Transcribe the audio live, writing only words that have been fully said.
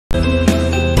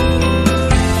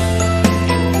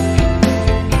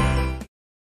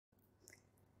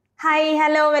Hi,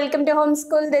 hello, welcome to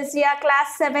Homeschool. This year,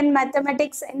 Class 7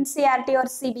 Mathematics NCERT or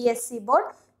CBSE board.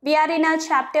 We are in our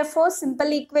Chapter 4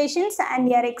 Simple Equations and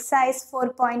your Exercise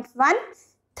 4.1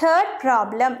 third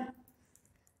problem.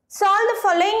 Solve the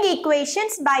following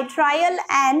equations by trial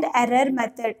and error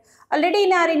method. Already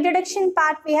in our introduction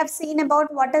part, we have seen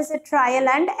about what is a trial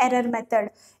and error method.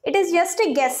 It is just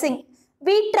a guessing.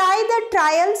 We try the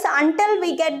trials until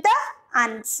we get the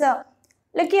answer.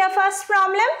 Look here, first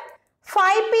problem.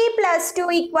 5p plus 2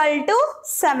 equal to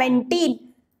 17.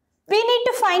 We need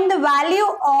to find the value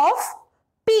of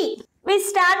p. We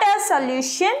start our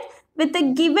solution with the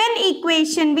given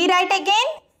equation. We write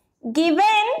again,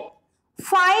 given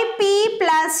 5p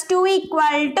plus 2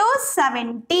 equal to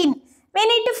 17. We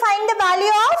need to find the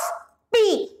value of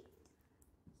p.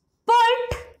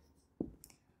 Put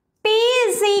p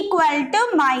is equal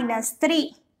to minus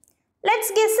 3.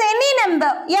 Let's guess any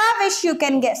number. Yeah, wish you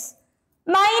can guess.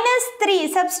 Minus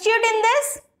 3. Substitute in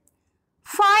this.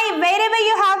 5. Wherever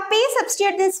you have p,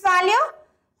 substitute this value.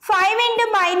 5 into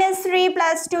minus 3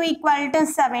 plus 2 equal to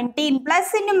 17.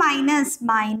 Plus into minus.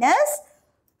 5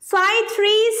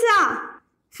 3s are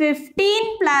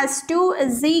 15 plus 2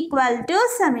 is equal to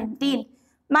 17.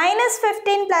 Minus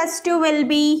 15 plus 2 will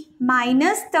be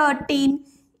minus 13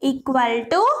 equal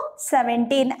to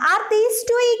 17. Are these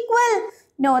two equal?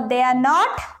 No, they are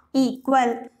not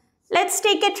equal. Let's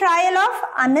take a trial of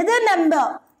another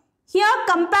number. Here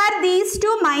compare these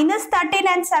two, minus 13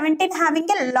 and 17 having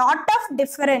a lot of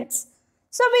difference.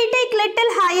 So we take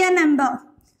little higher number.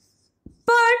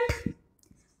 Put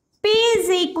p is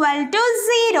equal to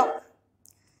 0.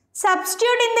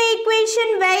 Substitute in the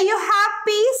equation where you have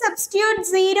p, substitute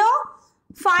 0.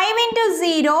 5 into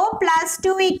 0 plus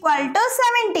 2 equal to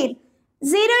 17.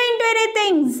 0 into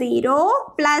anything,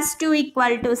 0 plus 2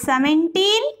 equal to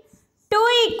 17. 2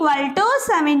 equal to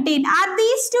 17. Are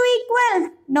these two equal?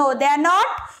 No, they are not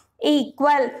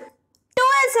equal. 2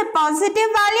 is a positive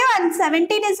value and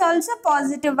 17 is also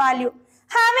positive value.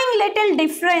 Having little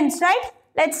difference, right?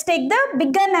 Let's take the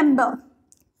bigger number.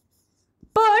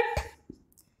 Put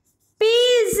p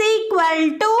is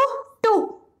equal to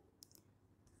 2.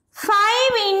 5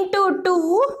 into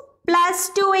 2 plus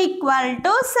 2 equal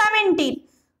to 17.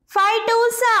 5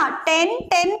 2s are 10.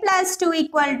 10 plus 2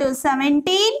 equal to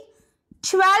 17.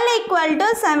 12 equal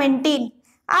to 17.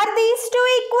 Are these two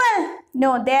equal?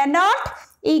 No, they are not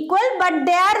equal, but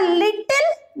they are little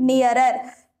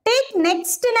nearer. Take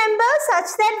next number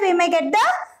such that we may get the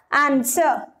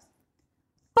answer.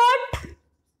 Put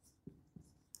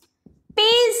p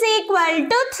is equal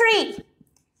to 3.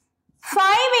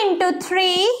 5 into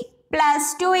 3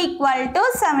 plus 2 equal to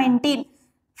 17.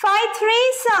 5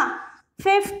 3s are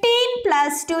 15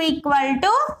 plus 2 equal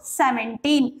to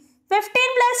 17. 15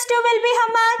 plus 2 will be how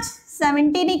much?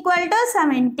 17 equal to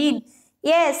 17.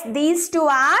 Yes, these two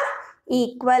are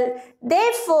equal.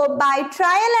 Therefore, by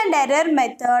trial and error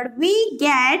method, we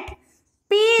get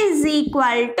p is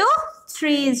equal to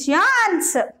 3 is your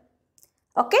answer.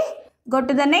 Okay, go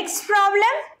to the next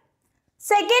problem.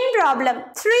 Second problem,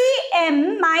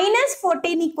 3m minus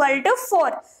 14 equal to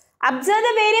 4. Observe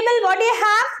the variable, what do you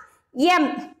have?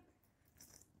 M.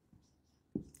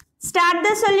 Start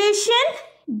the solution.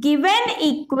 Given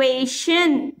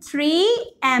equation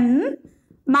 3m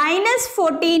minus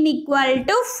 14 equal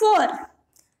to 4.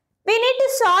 We need to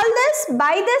solve this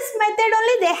by this method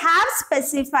only they have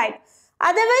specified.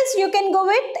 Otherwise, you can go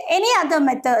with any other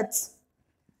methods.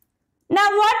 Now,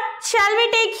 what shall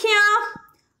we take here?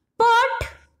 Put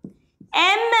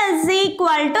m is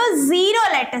equal to 0,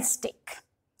 let us take.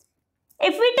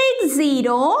 If we take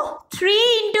 0,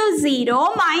 3 into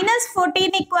 0 minus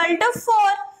 14 equal to 4.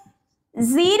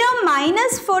 0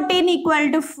 minus 14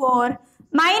 equal to 4.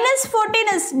 Minus 14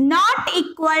 is not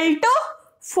equal to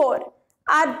 4.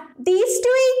 Are these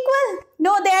two equal?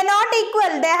 No, they are not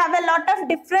equal. They have a lot of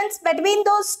difference between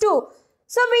those two.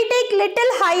 So we take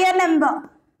little higher number.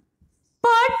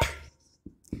 Put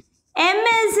m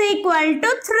is equal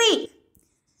to 3.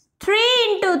 3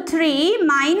 into 3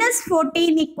 minus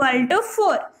 14 equal to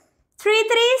 4. 3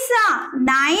 3s are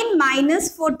 9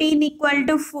 minus 14 equal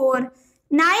to 4.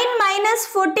 9 minus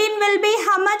 14 will be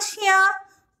how much here?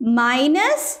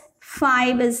 Minus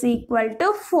 5 is equal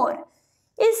to 4.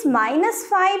 Is minus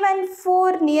 5 and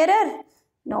 4 nearer?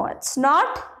 No, it's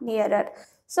not nearer.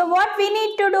 So what we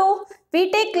need to do?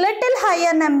 We take little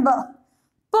higher number.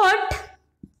 Put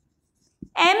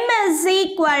m is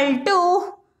equal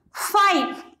to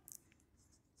 5.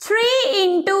 3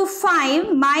 into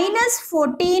 5 minus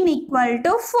 14 equal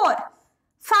to 4.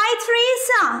 5 3s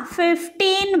are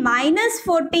 15 minus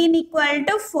 14 equal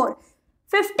to 4.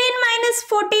 15 minus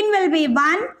 14 will be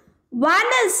 1. 1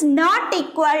 is not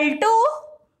equal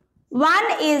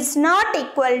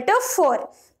to 4.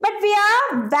 But we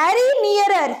are very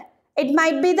nearer. It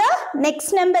might be the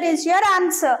next number is your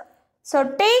answer. So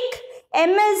take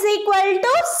m is equal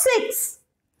to 6.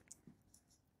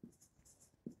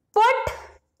 Put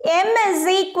m is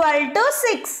equal to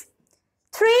 6.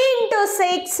 3 into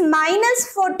 6 minus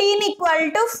 14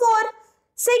 equal to 4.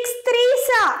 6 3s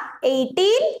are 18.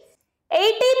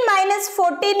 18 minus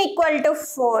 14 equal to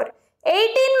 4.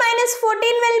 18 minus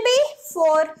 14 will be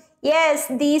 4. Yes,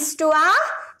 these two are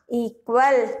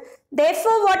equal.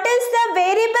 Therefore, what is the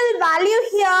variable value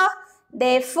here?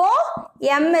 Therefore,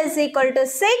 m is equal to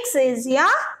 6 is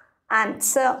your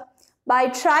answer. By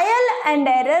trial and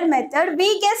error method,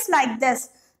 we guess like this.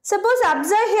 Suppose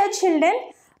observe here children,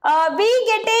 we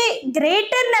get a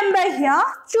greater number here.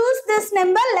 Choose this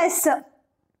number lesser.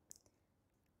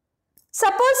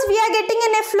 Suppose we are getting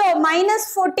in a flow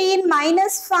minus 14,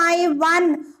 minus 5,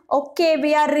 1. Okay,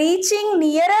 we are reaching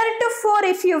nearer to 4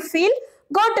 if you feel.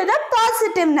 Go to the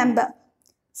positive number.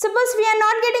 Suppose we are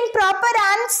not getting proper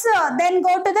answer, then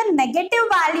go to the negative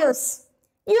values.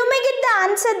 You may get the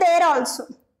answer there also.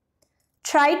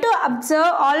 Try to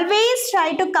observe, always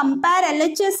try to compare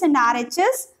LHS and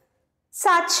RHS.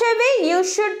 Such a way you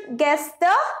should guess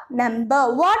the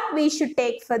number, what we should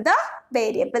take for the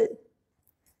variable.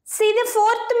 See the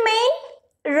fourth main.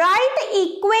 Write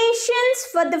equations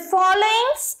for the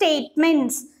following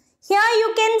statements. Here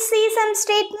you can see some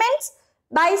statements.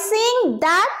 By seeing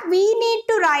that, we need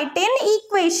to write in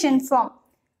equation form.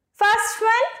 First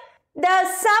one, the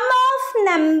sum of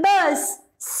numbers.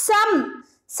 Sum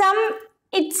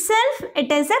itself,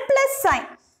 it is a plus sign.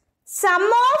 Sum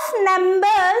of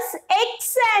numbers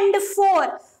x and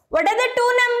 4. What are the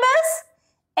two numbers?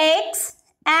 X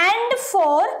and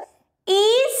 4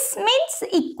 means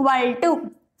equal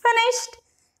to. Finished.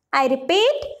 I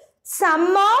repeat,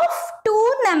 sum of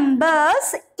two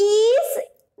numbers is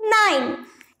 9.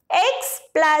 X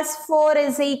plus 4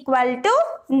 is equal to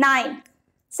 9.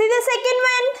 See the second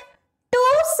one.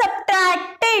 2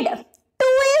 subtracted.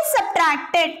 2 is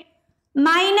subtracted.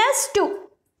 Minus 2.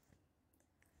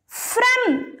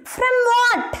 From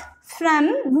what? From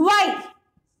y.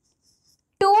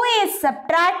 2 is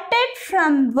subtracted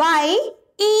from y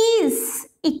is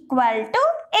equal to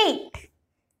 8.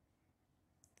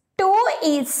 2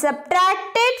 is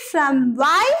subtracted from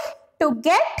y to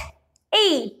get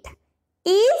 8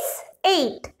 is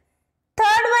 8.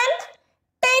 Third one,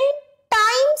 10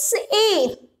 times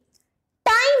a.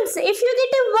 Times, if you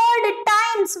get a word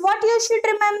times, what you should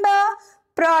remember?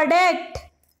 Product.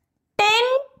 10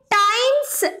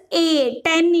 times a.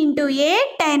 10 into a,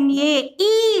 10a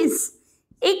is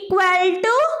equal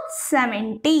to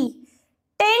 70.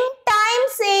 10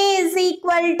 times a is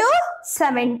equal to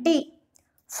 70.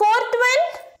 Fourth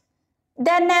one,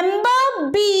 the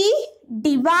number b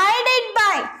divided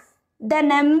by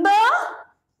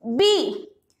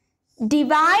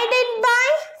divided by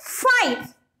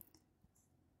 5.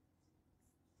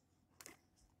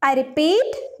 I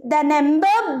repeat, the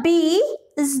number b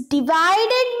is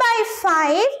divided by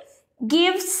 5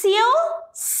 gives you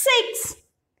 6.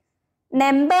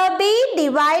 Number b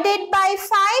divided by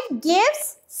 5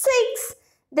 gives 6.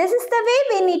 This is the way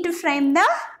we need to frame the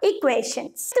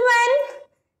equations. One,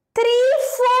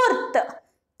 3/4.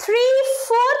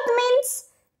 3/4 means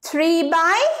 3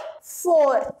 by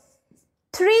 4.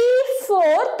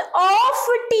 3/4 of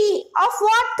t. Of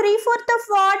what? 3/4 of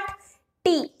what?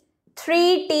 T.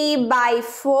 3t by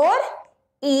 4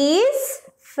 is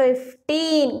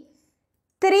 15.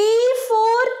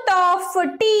 3/4 of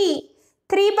t.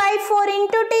 3 by 4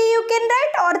 into t you can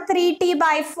write, or 3t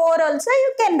by 4 also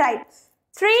you can write.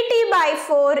 3t by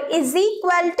 4 is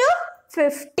equal to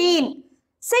 15.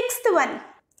 Sixth one.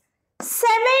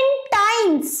 7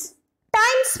 times.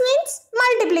 Times means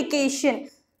multiplication.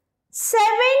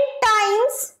 7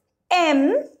 times m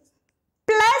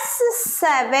plus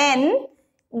 7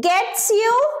 gets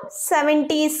you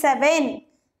 77.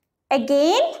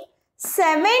 Again,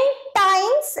 7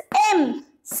 times m,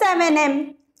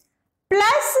 7m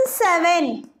plus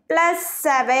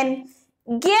 7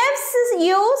 gives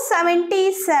you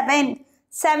 77.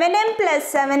 7m plus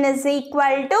 7 is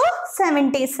equal to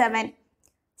 77.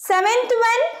 Seventh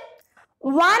one,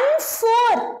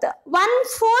 1/4.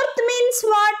 1/4 means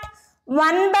what?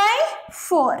 1 by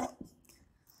 4.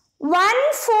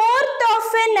 1/4 of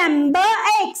a number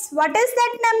x. What is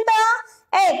that number?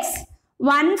 X.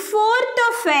 1/4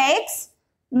 of x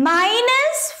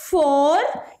minus 4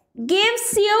 gives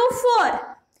you 4.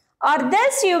 Or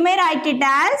thus you may write it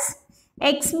as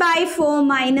x by 4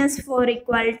 minus 4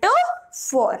 equal to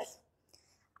 4.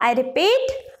 I repeat,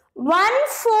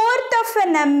 1/4 of a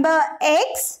number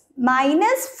x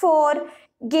minus 4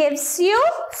 gives you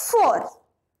 4.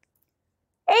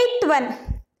 8th one.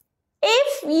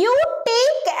 If you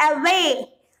take away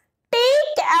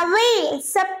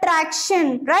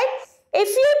subtraction, right? If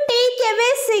you take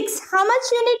away 6, how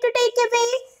much you need to take away?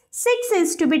 6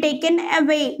 is to be taken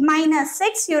away. Minus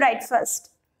 6 you write first.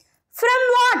 From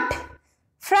what?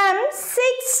 From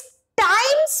 6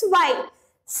 times y.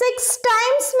 6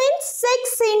 times means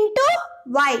 6 into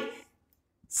y.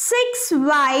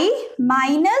 6y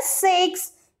minus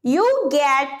 6, you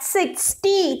get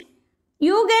 60.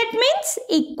 You get means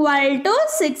equal to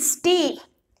 60.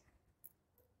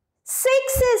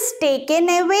 6 is taken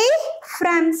away.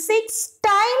 From 6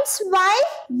 times y,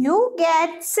 you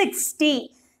get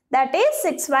 60. That is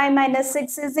 6y minus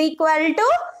 6 is equal to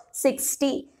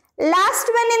 60. Last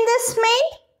one in this main.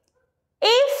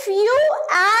 If you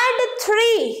add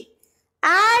 3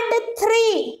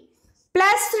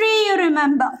 plus 3 you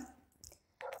remember.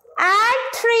 Add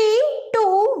 3 to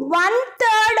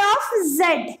 1/3 of z.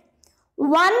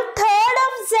 1/3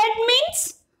 of z means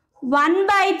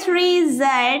 1/3 z.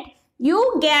 You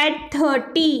get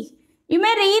 30. You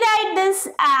may rewrite this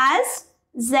as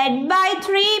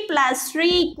z/3 plus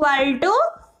 3 equal to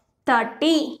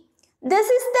 30. This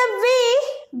is the way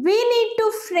we need to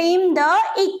frame the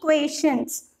equations.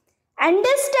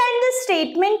 Understand the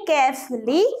statement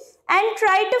carefully and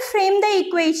try to frame the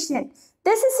equation.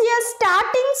 This is your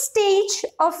starting stage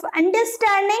of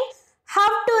understanding how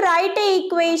to write an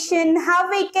equation, how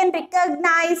we can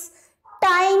recognize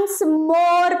times,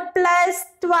 more, plus,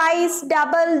 twice,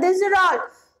 double, these are all.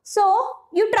 So,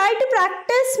 you try to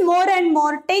practice more and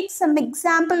more. Take some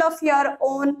example of your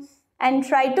own and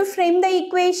try to frame the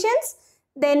equations.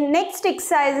 Then next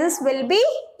exercises will be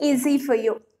easy for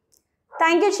you.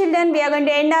 Thank you children. We are going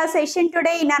to end our session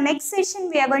today. In our next session,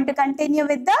 we are going to continue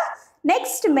with the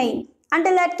next main.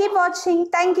 Until that, keep watching.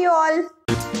 Thank you all.